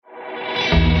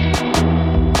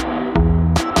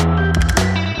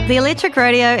The Electric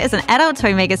Rodeo is an adult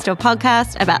toy megastore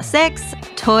podcast about sex,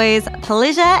 toys,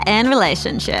 pleasure, and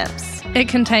relationships. It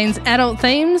contains adult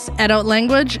themes, adult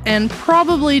language, and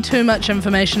probably too much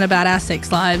information about our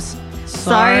sex lives.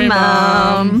 Sorry,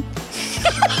 Mum.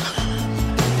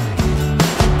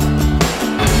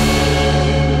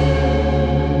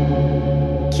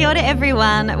 Kia ora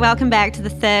everyone, welcome back to the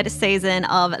third season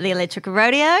of The Electric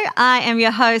Rodeo. I am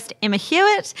your host, Emma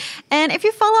Hewitt, and if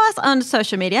you follow us on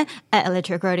social media at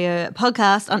Electric Rodeo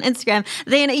Podcast on Instagram,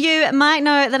 then you might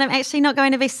know that I'm actually not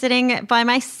going to be sitting by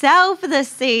myself this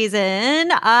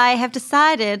season. I have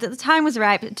decided that the time was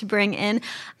ripe to bring in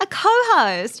a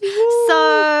co-host. Woo.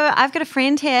 So I've got a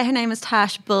friend here, her name is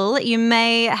Tash Bull. You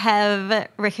may have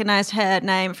recognised her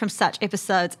name from such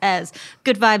episodes as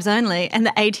Good Vibes Only and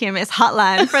the ATMS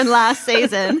Hotline from last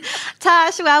season.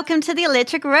 Tash, welcome to the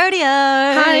Electric Rodeo.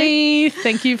 Hi,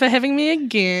 thank you for having me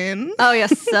again. Oh, you're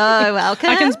so welcome.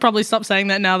 I can probably stop saying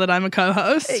that now that I'm a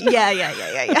co-host.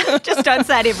 Yeah. Just don't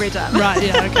say it every time. Right,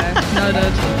 yeah, okay.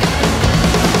 Noted.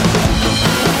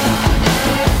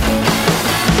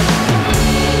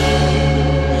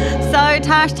 So,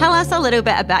 Tash, tell us a little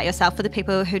bit about yourself for the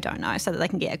people who don't know so that they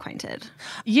can get acquainted.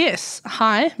 Yes.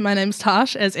 Hi, my name's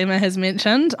Tash, as Emma has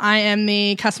mentioned. I am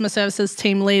the customer services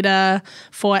team leader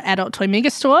for Adult Toy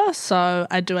Megastore, so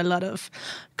I do a lot of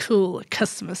cool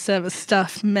customer service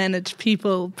stuff, manage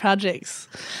people, projects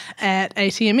at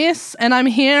ATMS. And I'm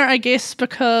here, I guess,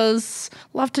 because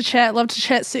love to chat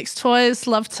sex toys,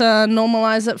 love to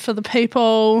normalise it for the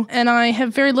people, and I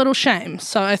have very little shame,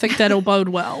 so I think that'll bode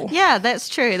well. Yeah, that's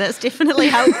true. That's definitely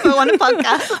helpful on a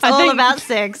podcast. It's all about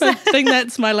sex. I think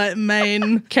that's my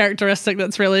main characteristic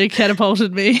that's really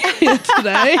catapulted me here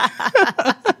today.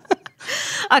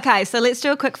 Okay, so let's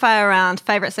do a quick fire round.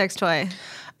 Favourite sex toy?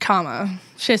 Karma.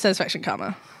 Sheer satisfaction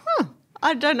karma.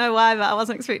 I don't know why, but I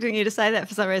wasn't expecting you to say that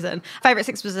for some reason. Favourite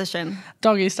sex position?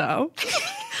 Doggy style.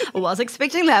 Was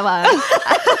expecting that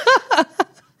one.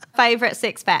 Favourite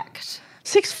sex fact?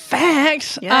 Sex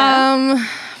fact? Yeah.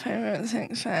 Favourite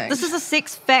sex fact. This is a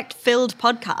sex fact-filled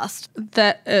podcast.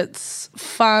 That it's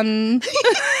fun.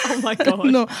 Oh my God.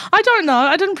 No, I don't know.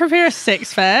 I didn't prepare a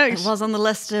sex fact. It was on the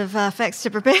list of facts to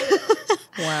prepare.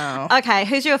 Wow. Okay,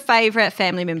 who's your favourite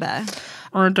family member?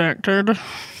 Redacted.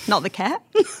 Not the cat?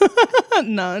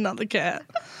 No, not the cat.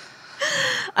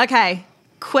 Okay,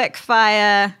 quick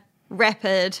fire,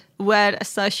 rapid word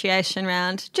association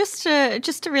round, just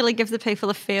to really give the people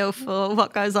a feel for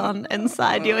what goes on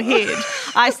inside your head.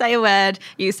 I say a word,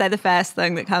 you say the first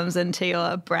thing that comes into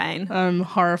your brain. I'm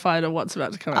horrified at what's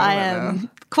about to come out I right am now.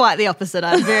 quite the opposite.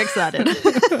 I'm very excited.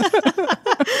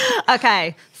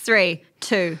 Okay, 3,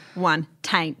 2, 1,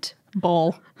 taint.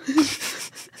 Ball.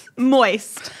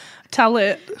 Moist.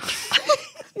 Towelette.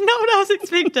 Not what I was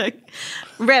expecting.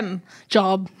 Rim.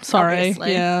 Job. Sorry.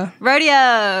 Obviously. Yeah.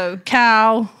 Rodeo.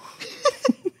 Cow.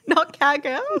 Not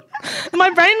cowgirl.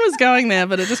 My brain was going there,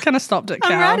 but it just kind of stopped at cow.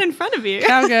 I'm right in front of you.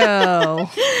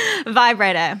 Cowgirl.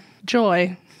 Vibrator.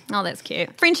 Joy. Oh, that's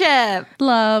cute. Friendship.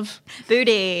 Love.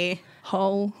 Booty.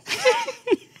 Hole.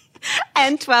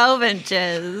 And 12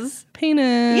 inches.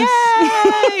 Penis.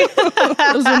 Yay!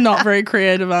 Those are not very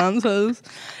creative answers.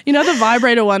 You know, the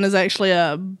vibrator one is actually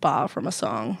a bar from a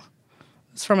song.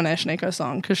 It's from an Ash and Echo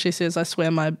song because she says, I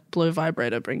swear my blue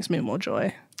vibrator brings me more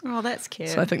joy. Oh, that's cute.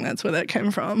 So I think that's where that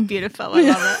came from. Beautiful. I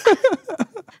love it.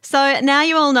 So now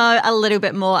you all know a little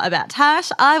bit more about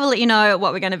Tash. I will let you know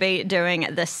what we're going to be doing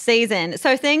this season.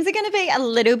 So things are going to be a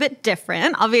little bit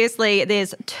different. Obviously,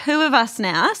 there's 2 of us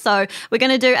now. So we're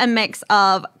going to do a mix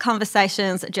of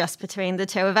conversations just between the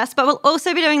 2 of us. But we'll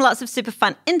also be doing lots of super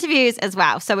fun interviews as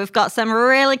well. So we've got some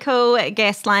really cool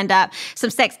guests lined up, some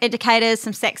sex educators,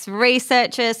 some sex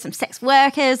researchers, some sex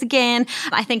workers again.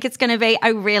 I think it's going to be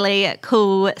a really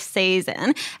cool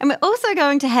season. And we're also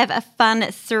going to have a fun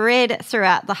thread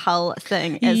throughout the whole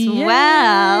thing as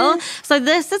well. So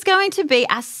this is going to be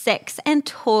our sex and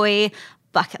toy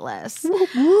bucket list.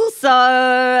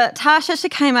 So Tasha, she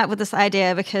came up with this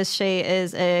idea because she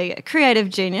is a creative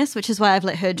genius, which is why I've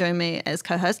let her join me as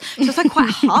co-host. She's also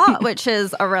quite hot, which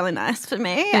is really nice for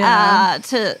me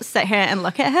to sit here and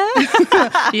look at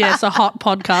her. Yes, a hot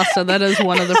podcaster. That is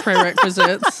one of the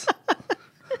prerequisites.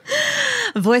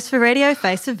 Voice for radio,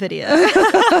 face for video.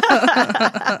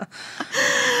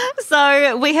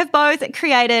 So we have both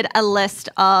created a list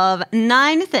of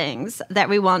 9 things that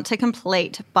we want to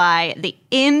complete by the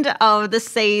end of the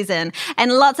season.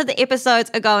 And lots of the episodes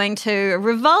are going to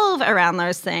revolve around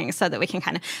those things so that we can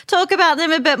kind of talk about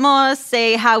them a bit more,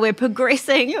 see how we're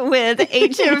progressing with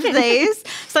each of these.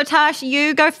 So Tash,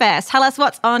 you go first. Tell us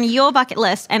what's on your bucket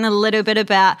list and a little bit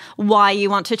about why you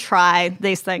want to try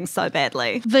these things so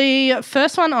badly. The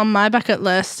first one on my bucket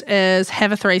list is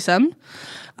have a threesome.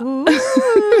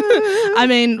 I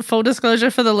mean, full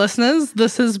disclosure for the listeners,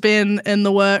 this has been in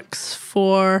the works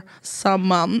for some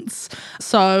months.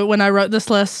 So when I wrote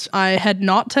this list, I had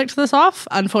not ticked this off.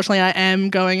 Unfortunately, I am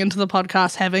going into the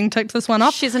podcast having ticked this one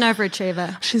off. She's an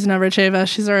overachiever.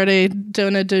 She's already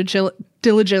doing her due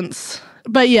diligence.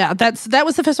 But yeah, that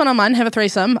was the first one on mine, have a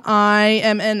threesome. I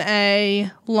am in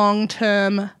a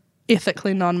long-term,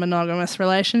 ethically non-monogamous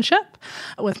relationship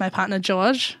with my partner,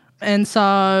 George. And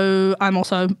so I'm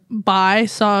also bi,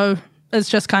 so it's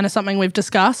just kind of something we've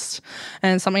discussed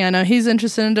and something I know he's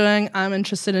interested in doing. I'm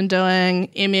interested in doing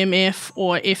MMF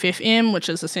or FFM, which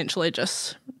is essentially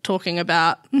just talking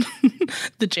about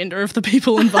the gender of the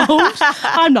people involved.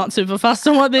 I'm not super fussed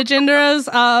on what their gender is.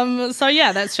 So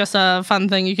yeah, that's just a fun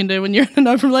thing you can do when you're in an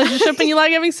open relationship and you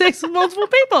like having sex with multiple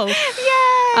people.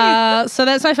 Yay! So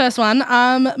that's my first one.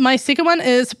 My second one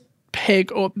is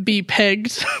peg or be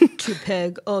pegged. To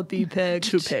peg or be pegged.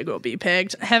 To peg or be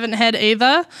pegged. Haven't had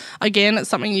either. Again, it's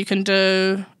something you can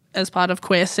do as part of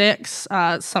queer sex.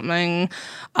 It's something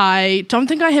I don't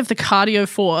think I have the cardio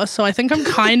for, so I think I'm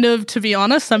kind of, to be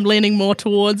honest, I'm leaning more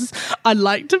towards I'd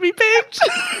like to be pegged.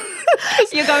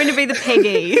 You're going to be the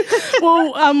peggy.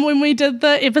 Well, when we did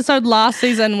the episode last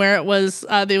season where it was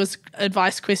there was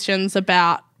advice questions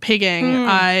about pegging,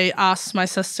 I asked my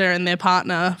sister and their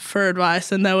partner for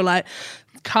advice, and they were like,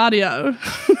 cardio.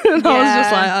 And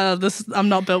I was just like, I'm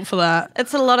not built for that.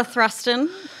 It's a lot of thrusting.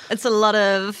 It's a lot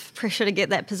of pressure to get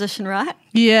that position right.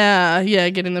 Yeah,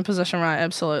 getting the position right,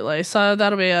 absolutely. So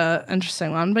that'll be an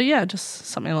interesting one. But yeah, just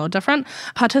something a little different.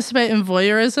 Participate in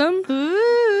voyeurism.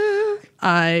 Ooh.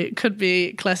 I could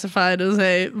be classified as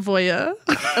a voyeur.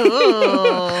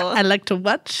 Ooh. I like to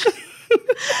watch.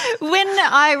 When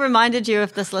I reminded you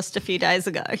of this list a few days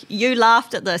ago, you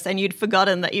laughed at this and you'd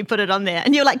forgotten that you put it on there.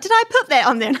 And you're like, did I put that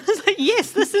on there? And I was like,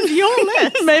 yes, this is your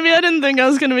list. Maybe I didn't think I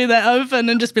was going to be that open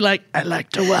and just be like, I like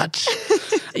to watch.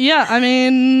 Yeah, I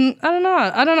mean, I don't know.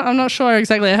 I'm not sure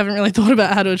exactly. I haven't really thought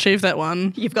about how to achieve that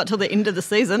one. You've got till the end of the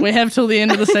season. We have till the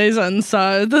end of the season,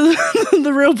 so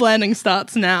the real planning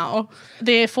starts now.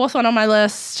 The fourth one on my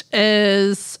list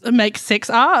is make sex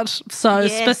art. So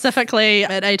specifically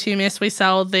at ATMS, we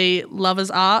sell the Lovers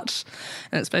Art,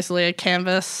 and it's basically a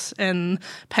canvas and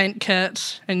paint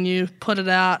kit, and you put it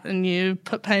out and you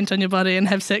put paint on your body and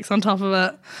have sex on top of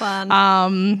it. Fun.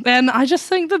 And I just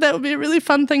think that would be a really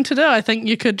fun thing to do. I think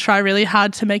you could try really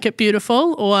hard to make it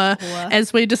beautiful, or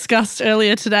as we discussed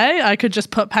earlier today, I could just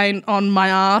put paint on my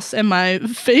ass and my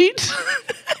feet.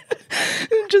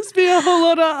 It'd just be a whole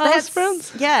lot of ass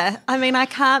prints. Yeah, I mean, I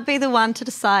can't be the one to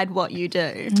decide what you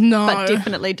do. No, but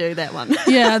definitely do that one.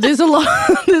 Yeah, there's a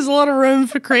lot of room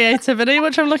for creativity,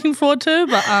 which I'm looking forward to.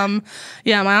 But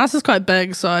yeah, my ass is quite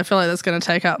big, so I feel like that's going to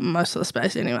take up most of the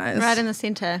space, anyways. Right in the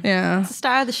centre. Yeah, it's the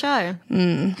star of the show.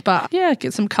 But yeah,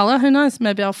 get some colour. Who knows?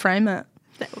 Maybe I'll frame it.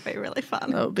 That would be really fun.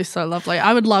 That would be so lovely.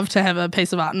 I would love to have a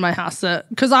piece of art in my house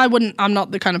because I'm not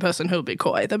the kind of person who would be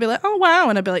coy. They'd be like, oh, wow.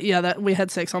 And I'd be like, yeah, we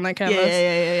had sex on that canvas.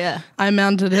 Yeah. I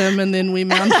mounted him and then we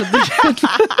mounted the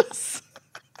canvas.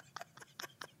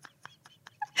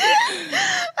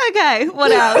 Okay,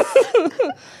 what else?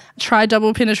 Try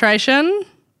double penetration.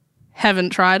 Haven't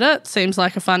tried it. Seems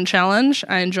like a fun challenge.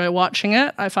 I enjoy watching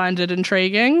it. I find it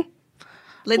intriguing.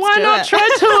 Why not try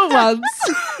two at once?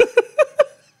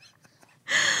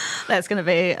 That's going to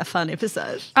be a fun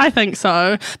episode. I think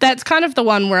so. That's kind of the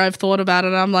one where I've thought about it.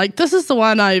 And I'm like, this is the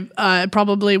one I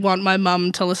probably want my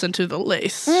mum to listen to the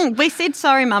least. We said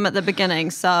sorry, mum, at the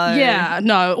beginning, so... Yeah,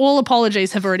 no, all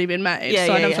apologies have already been made,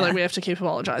 so I don't feel like we have to keep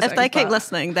apologising. If they keep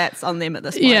listening, that's on them at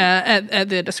this point. Yeah, at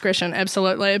their discretion,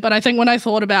 absolutely. But I think when I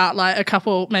thought about like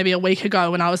maybe a week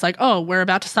ago when I was like, oh, we're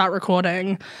about to start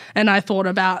recording, and I thought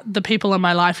about the people in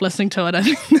my life listening to it, I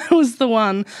think that was the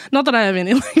one. Not that I have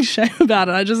any shame about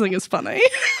it, I just think it's funny.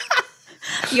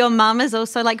 Your mum is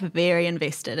also like very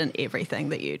invested in everything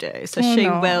that you do, so she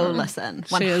will listen.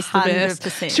 100%. She is the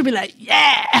best. She'll be like,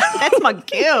 yeah, that's my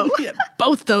girl. Yeah,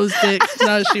 both those dicks.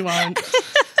 No, she won't.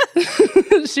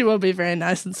 She will be very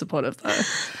nice and supportive though.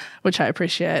 which I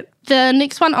appreciate. The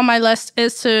next one on my list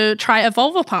is to try a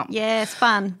vulva pump. Yeah, it's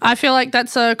fun. I feel like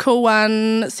that's a cool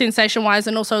one, sensation-wise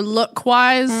and also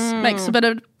look-wise. Makes a bit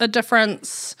of a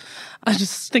difference. I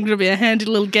just think it'll be a handy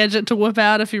little gadget to whip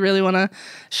out if you really want to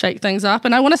shake things up.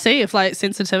 And I want to see if, like,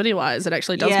 sensitivity-wise it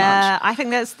actually does much. Yeah, I think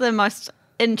that's the most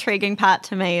intriguing part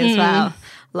to me as well.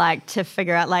 Like, to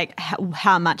figure out, like,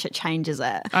 how much it changes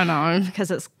it. I know.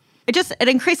 Because it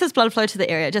increases blood flow to the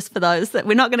area, just for those that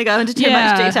we're not going to go into too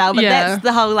much detail, but that's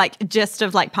the whole like gist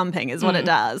of like pumping is what it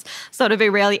does. So it'll be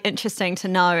really interesting to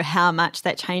know how much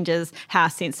that changes how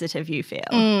sensitive you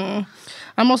feel.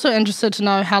 I'm also interested to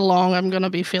know how long I'm going to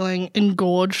be feeling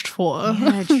engorged for.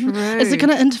 Yeah, true. Is it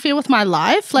going to interfere with my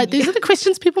life? Like, these are the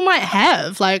questions people might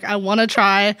have. Like, I want to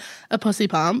try a pussy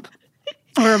pump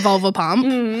or a vulva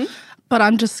pump. But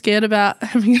I'm just scared about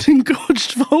having an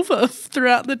engorged vulva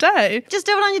throughout the day. Just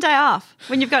do it on your day off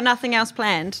when you've got nothing else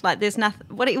planned. Like, there's nothing.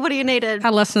 What do you need? Our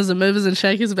listeners are movers and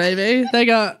shakers, baby. They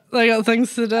got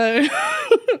things to do.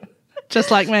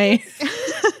 Just like me.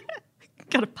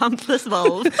 Got to pump this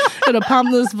vulve. Got to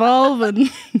pump this vulve. And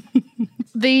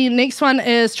the next one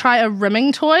is try a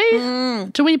rimming toy.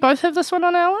 Do we both have this one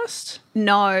on our list?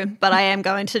 No, but I am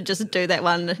going to just do that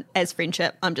one as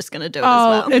friendship. I'm just going to do it as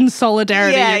well. In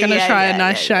solidarity, you're going to try a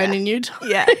nice shiny new toy.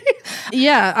 Yeah.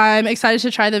 Yeah, I'm excited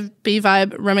to try the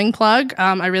B-Vibe rimming plug.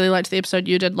 I really liked the episode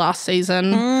you did last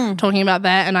season talking about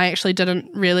that, and I actually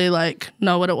didn't really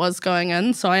know what it was going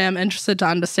in. So I am interested to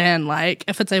understand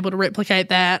if it's able to replicate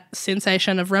that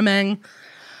sensation of rimming.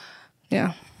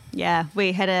 Yeah. Yeah,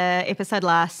 we had an episode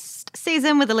last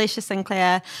season with Alicia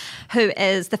Sinclair, who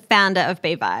is the founder of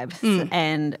B-Vibes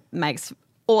and makes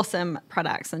awesome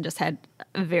products, and just had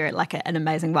an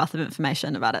amazing wealth of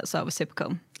information about it. So it was super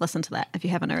cool. Listen to that if you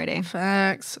haven't already.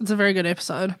 Facts. It's a very good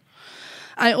episode.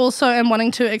 I also am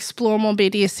wanting to explore more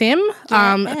BDSM.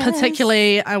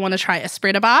 Particularly, I want to try a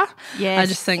spreader bar. Yes. I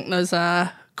just think those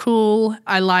are cool.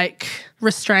 I like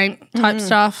restraint type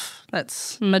stuff.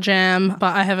 That's my jam,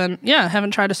 but I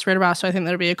haven't tried a spreader bar, so I think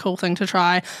that'd be a cool thing to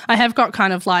try. I have got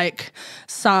kind of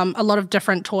a lot of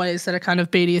different toys that are kind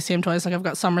of BDSM toys. Like, I've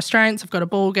got some restraints, I've got a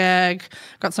ball gag,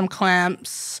 got some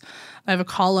clamps, I have a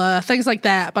collar, things like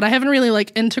that, but I haven't really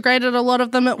integrated a lot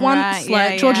of them at once.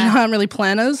 George and I aren't really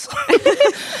planners.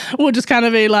 We'll just kind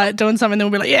of be doing something, then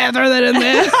we'll be like, yeah, throw that in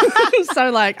there.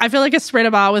 So I feel like a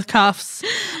spreader bar with cuffs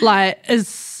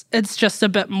it's just a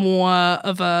bit more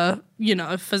of a,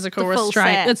 physical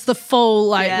restraint. It's the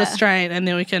full restraint, and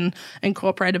then we can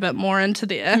incorporate a bit more into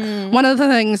there. One of the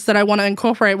things that I want to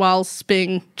incorporate whilst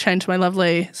being chained to my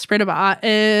lovely spreader bar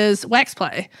is wax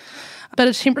play. A bit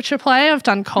of temperature play. I've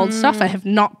done cold stuff. I have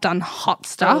not done hot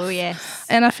stuff. Oh, yes.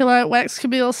 And I feel like wax could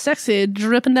be all sexy,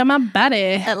 dripping down my body.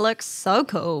 It looks so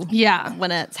cool. Yeah.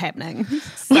 When it's happening.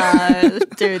 So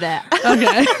do that.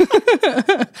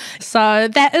 Okay. So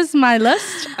that is my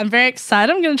list. I'm very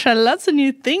excited. I'm going to try lots of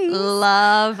new things.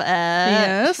 Love it.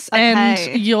 Yes. Okay.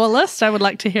 And your list, I would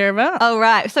like to hear about. Oh,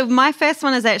 right. So my first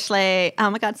one is actually, oh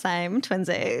my God, same,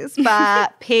 twinsies,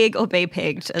 but peg or be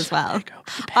pegged as well.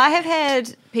 I have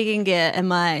had pegging gear in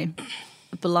my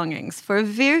belongings for a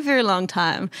very, very long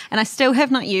time, and I still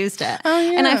have not used it. Oh,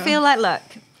 yeah. And I feel like, look,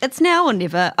 it's now or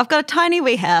never. I've got a tiny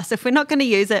wee house. If we're not going to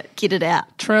use it, get it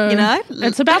out. True.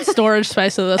 It's about storage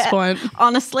space at this point.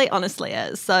 Honestly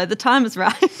is. So the time is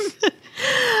right.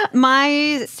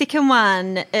 My second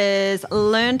one is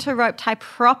learn to rope tie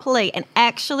properly and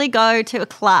actually go to a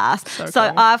class. So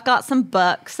cool. I've got some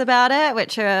books about it,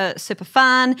 which are super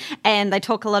fun, and they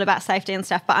talk a lot about safety and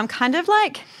stuff, but I'm kind of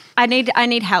I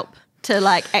need help to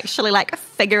actually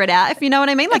figure it out, if you know what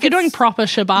I mean. If you're doing proper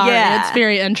shibari, it's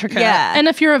very intricate. Yeah. And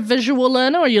if you're a visual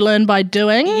learner or you learn by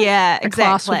doing, a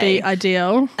class would be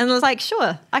ideal. And I was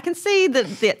sure, I can see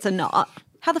that that's a knot.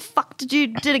 How the fuck did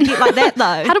it get like that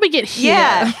though? How do we get here?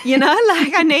 Yeah,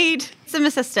 I need some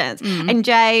assistance. And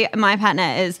Jay, my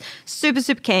partner, is super,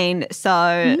 super keen.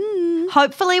 So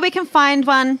hopefully we can find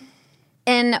one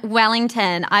in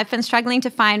Wellington. I've been struggling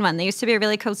to find one. There used to be a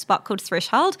really cool spot called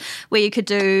Threshold where you could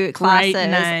do classes.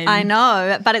 Great name. I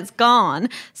know, but it's gone.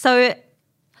 So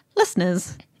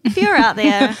listeners, if you're out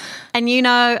there and you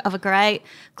know of a great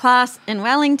class in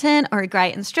Wellington or a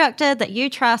great instructor that you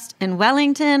trust in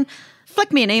Wellington,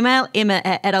 flick me an email,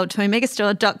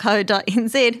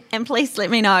 emma@adulttoymegastore.co.nz, and please let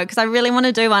me know because I really want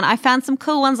to do one. I found some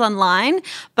cool ones online,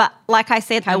 but like I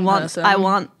said, I want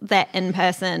that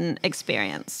in-person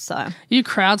experience. So you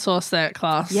crowdsource that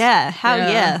class. Yeah, hell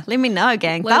yeah. Let me know,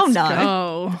 gang. They'll know.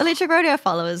 Go. Electric Rodeo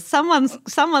followers, someone's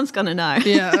going to know.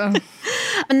 Yeah.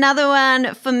 Another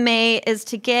one for me is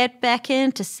to get back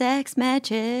into sex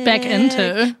magic. Back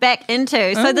into.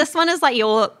 So this one is like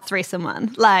your threesome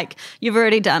one. Like, you've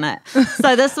already done it.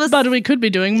 So this was... But we could be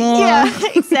doing more. Yeah,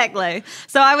 exactly.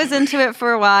 So I was into it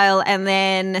for a while and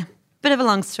then... Bit of a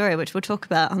long story, which we'll talk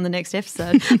about on the next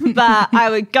episode. But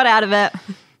I got out of it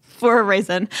for a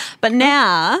reason. But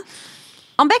now...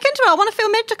 I'm back into it. I want to feel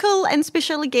magical and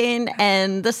special again,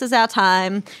 and this is our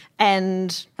time.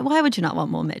 And why would you not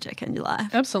want more magic in your life?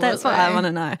 Absolutely. That's what I want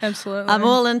to know. Absolutely. I'm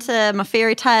all into my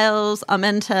fairy tales. I'm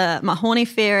into my horny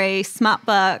fairy, smart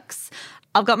books.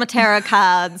 I've got my tarot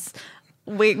cards.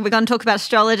 We're going to talk about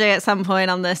astrology at some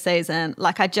point on this season.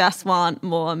 Like, I just want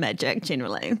more magic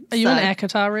generally. Are you an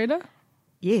ACOTAR reader?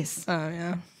 Yes. Oh,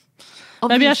 yeah.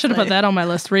 Obviously. Maybe I should have put that on my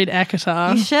list. Read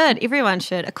ACOTAR. You should. Everyone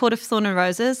should. A Court of Thorn and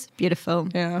Roses. Beautiful.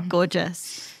 Yeah.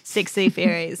 Gorgeous. Sexy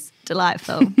fairies.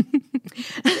 Delightful.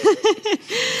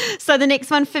 So the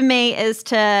next one for me is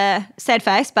to sad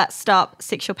face, but stop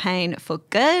sexual pain for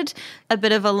good. A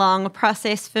bit of a long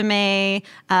process for me.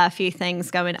 A few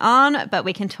things going on, but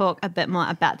we can talk a bit more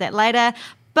about that later.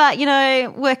 But, you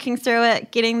know, working through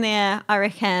it, getting there, I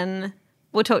reckon...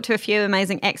 We'll talk to a few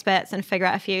amazing experts and figure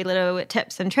out a few little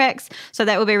tips and tricks. So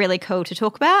that will be really cool to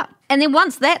talk about. And then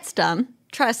once that's done,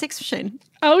 try a sex machine.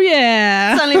 Oh,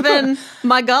 yeah. It's only been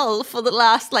my goal for the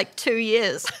last 2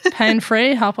 years.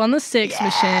 Pain-free, hop on the sex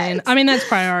machine. I mean, that's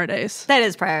priorities. That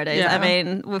is priorities. Yeah. I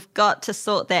mean, we've got to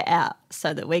sort that out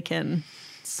so that we can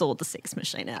sort the sex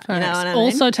machine out. You know what I mean?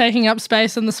 Also taking up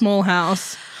space in the small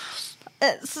house.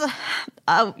 It's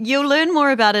you'll learn more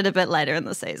about it a bit later in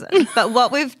the season. But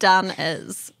what we've done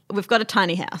is we've got a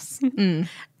tiny house and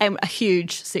a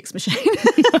huge sex machine.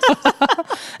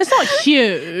 It's not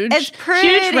huge. It's pretty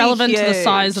huge relevant to the huge.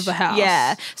 size of the house.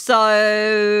 Yeah.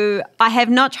 So I have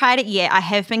not tried it yet. I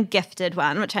have been gifted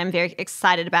one, which I'm very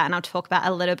excited about, and I'll talk about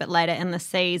a little bit later in the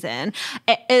season.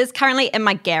 It is currently in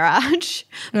my garage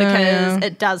because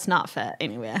it does not fit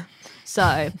anywhere.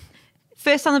 So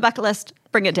first on the bucket list,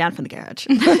 bring it down from the garage.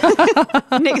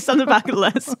 Next on the bucket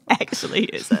list, actually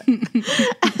use it.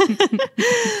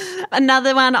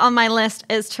 Another one on my list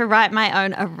is to write my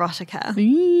own erotica.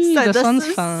 This one's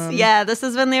fun. Yeah, this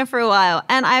has been there for a while.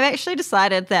 And I've actually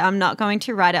decided that I'm not going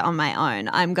to write it on my own.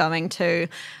 I'm going to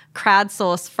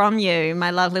crowdsource from you,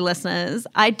 my lovely listeners,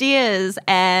 ideas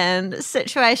and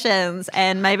situations,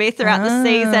 and maybe throughout the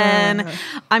season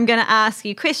I'm going to ask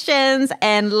you questions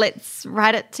and let's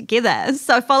write it together.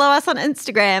 So follow us on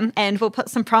Instagram and we'll put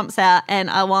some prompts out, and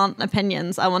I want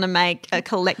opinions. I want to make a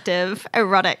collective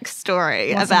erotic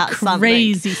story about something.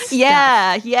 Crazy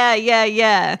stuff.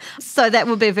 Yeah. So that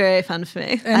will be very fun for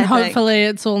me. And hopefully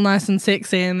it's all nice and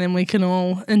sexy and then we can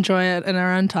all enjoy it in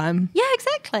our own time. Yeah,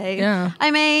 exactly. Yeah.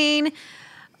 I mean,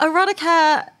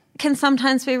 erotica can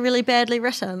sometimes be really badly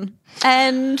written,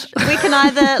 and we can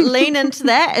either lean into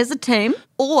that as a team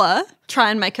or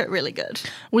try and make it really good.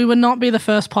 We would not be the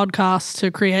first podcast to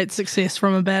create success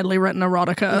from a badly written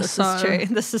erotica.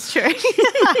 This is true.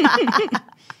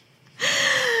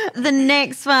 The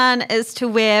next one is to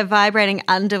wear vibrating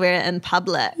underwear in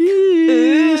public.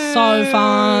 Ooh, so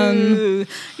fun.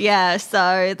 Yeah,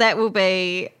 so that will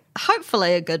be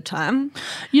hopefully a good time.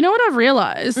 You know what I've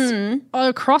realised?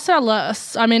 Across our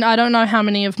lists, I mean, I don't know how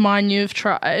many of mine you've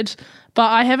tried,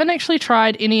 but I haven't actually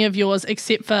tried any of yours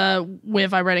except for wear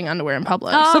vibrating underwear in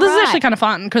public. Oh, so this is right. actually kind of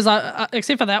fun because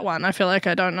except for that one, I feel like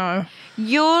I don't know.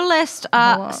 Your list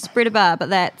are spread a bar, but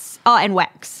that's... Oh, and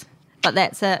wax. But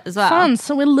that's it as well. Fun.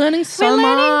 So we're learning so much.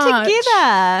 We're learning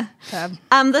together. Fab.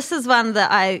 This is one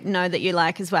that I know that you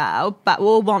like as well, but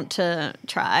we'll want to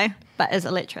try, but is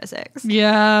electrosex.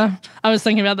 Yeah. I was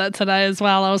thinking about that today as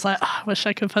well. I was like, I wish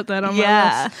I could put that on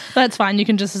my list. That's fine. You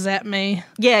can just zap me.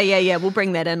 Yeah. We'll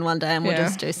bring that in one day and we'll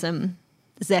just do some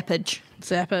zappage.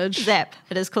 Zap.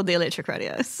 It is called the electric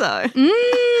rodeo, so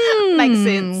makes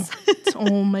sense. It's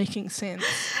all making sense.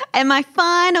 And my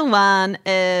final one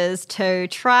is to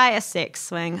try a sex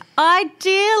swing,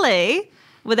 ideally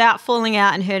without falling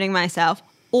out and hurting myself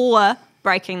or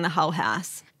breaking the whole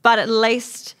house. But at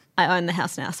least I own the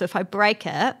house now, so if I break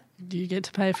it, you get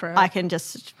to pay for it. I can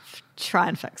just try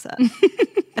and fix it.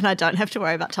 And I don't have to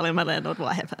worry about telling my landlord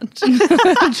what happened.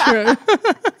 True.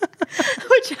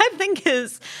 which I think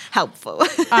is helpful.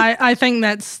 I think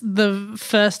that's the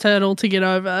first hurdle to get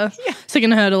over. Yeah.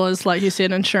 Second hurdle is, like you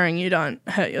said, ensuring you don't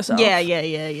hurt yourself.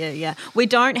 Yeah. We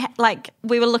don't,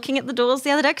 we were looking at the doors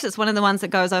the other day because it's one of the ones that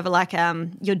goes over, like,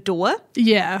 your door.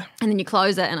 Yeah. And then you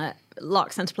close it and it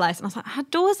locks into place. And I was like, our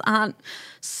doors aren't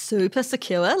super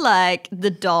secure. Like,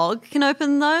 the dog can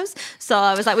open those. So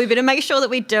I was like, we better make sure that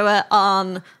we do it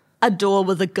on a door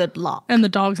with a good lock. And the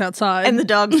dog's outside. And the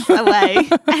dog's away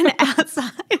and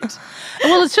outside.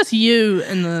 Well, it's just you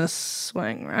in the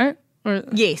swing, right? Or,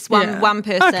 yes, one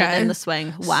person in the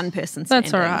swing, one person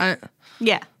standing. That's all right.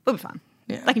 Yeah, we'll be fine.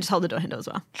 Yeah. They can just hold the door handle as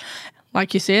well.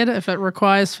 Like you said, if it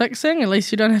requires fixing, at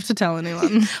least you don't have to tell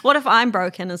anyone. What if I'm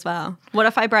broken as well? What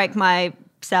if I break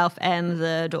myself and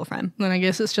the door frame? Then I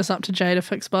guess it's just up to Jay to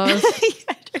fix both.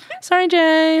 Sorry,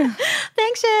 Jay.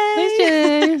 Thanks, Jay. Thanks,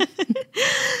 Jay.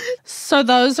 So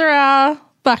those are our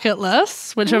bucket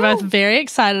lists, which we're both very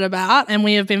excited about, and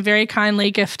we have been very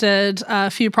kindly gifted a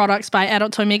few products by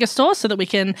Adult Toy Megastore so that we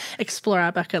can explore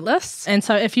our bucket lists. And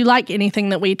so if you like anything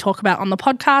that we talk about on the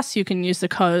podcast, you can use the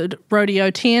code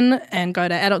RODEO10 and go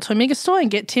to Adult Toy Megastore and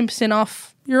get 10%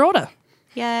 off your order.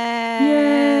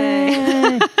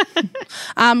 Yay.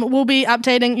 We'll be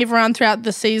updating everyone throughout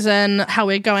the season how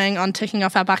we're going on ticking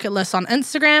off our bucket list on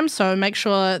Instagram, so make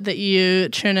sure that you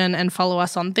tune in and follow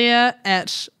us on there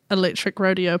at Electric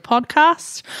Rodeo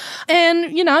Podcast.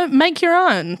 And, make your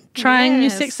own. Trying new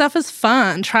sex stuff is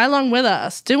fun. Try along with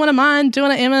us. Do one of mine, do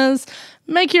one of Emma's.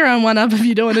 Make your own one up if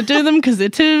you don't want to do them because they're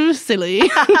too silly.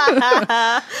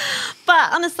 But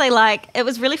honestly, it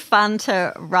was really fun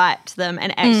to write them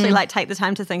and actually take the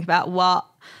time to think about what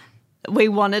we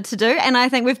wanted to do. And I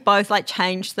think we've both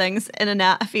changed things in and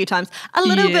out a few times. A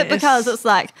little bit because it's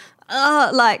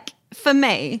for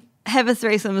me, have a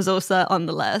threesome is also on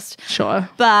the list. Sure.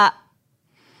 But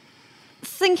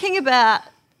thinking about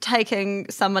taking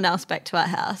someone else back to our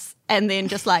house and then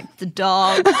just the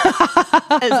dog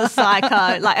is a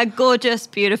psycho, a gorgeous,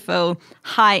 beautiful,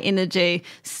 high energy,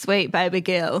 sweet baby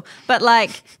girl. But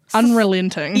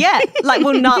unrelenting. Yeah,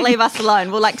 will not leave us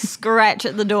alone. We'll scratch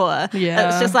at the door. Yeah.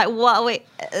 It's just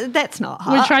that's not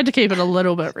hot. We tried to keep it a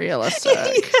little bit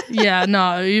realistic. Yeah,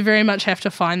 no, you very much have to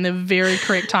find the very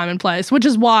correct time and place, which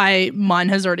is why mine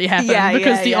has already happened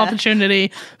because the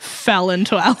opportunity fell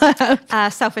into our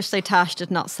lap. Selfishly, Tash did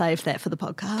not save that for the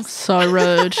podcast. So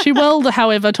rude. She will,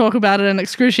 however, talk about it in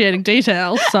excruciating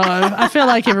detail, so I feel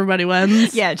like everybody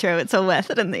wins. Yeah, true. It's all worth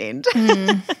it in the end.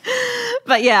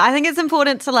 But yeah, I think it's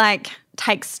important to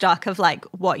take stock of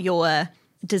what your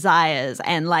desires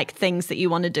and things that you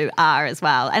want to do are as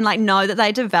well, and know that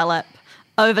they develop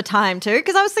over time too.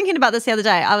 Because I was thinking about this the other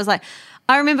day. I was I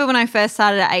remember when I first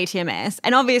started at ATMS,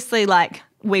 and obviously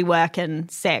we work in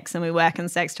sex and we work in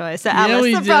sex toys, so our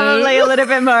lists are probably a little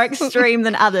bit more extreme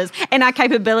than others, and our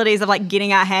capabilities of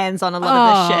getting our hands on a lot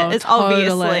of this shit is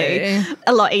obviously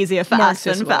a lot easier for us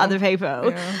than for other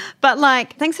people. Yeah.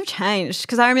 But things have changed,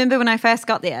 because I remember when I first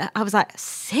got there, I was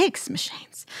sex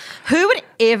machines. Who would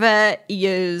ever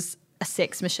use a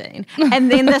sex machine? And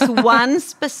then this one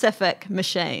specific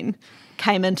machine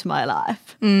came into my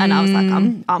life, and I was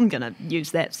I'm gonna use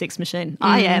that sex machine.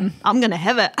 I'm gonna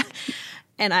have it.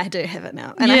 And I do have it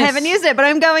now. And I haven't used it, but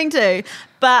I'm going to.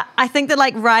 But I think that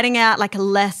writing out a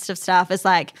list of stuff is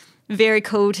very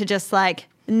cool to just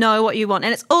know what you want.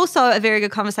 And it's also a very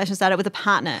good conversation starter with a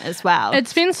partner as well.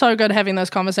 It's been so good having those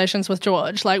conversations with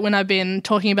George. When I've been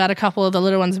talking about a couple of the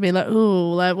little ones and be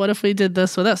ooh, what if we did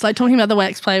this with this? Talking about the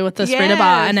wax play with the spreader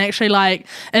bar, and actually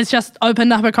it's just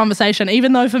opened up a conversation,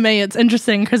 even though for me it's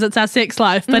interesting because it's our sex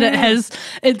life, but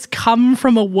it's come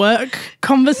from a work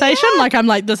conversation.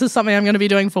 I'm this is something I'm going to be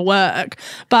doing for work.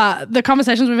 But the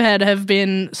conversations we've had have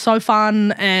been so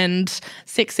fun and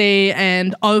sexy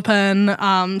and open.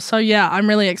 So yeah, I'm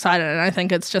really excited, and I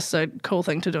think it's just a cool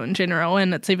thing to do in general,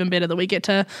 and it's even better that we get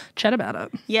to chat about it.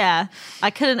 Yeah,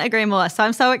 I couldn't agree more. So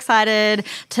I'm so excited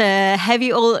to have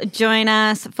you all join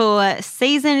us for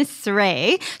season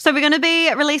 3. So we're going to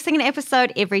be releasing an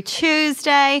episode every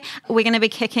Tuesday. We're going to be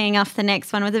kicking off the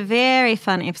next one with a very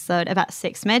fun episode about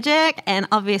sex magic, and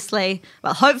obviously,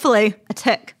 hopefully a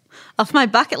tick off my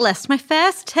bucket list, my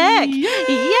first tick.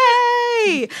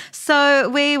 Yay! So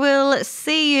we will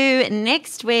see you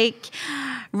next week.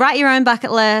 Write your own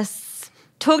bucket lists.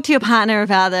 Talk to your partner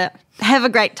about it. Have a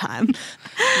great time.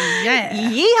 Yeah.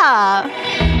 Yeehaw!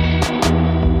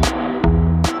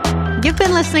 You've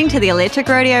been listening to the Electric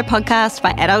Rodeo Podcast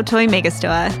by Adult Toy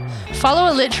Megastore.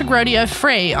 Follow Electric Rodeo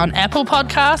free on Apple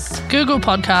Podcasts, Google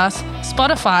Podcasts,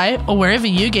 Spotify, or wherever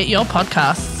you get your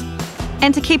podcasts.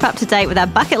 And to keep up to date with our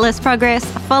bucket list progress,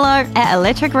 follow at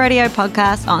Electric Rodeo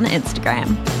Podcast on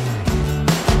Instagram.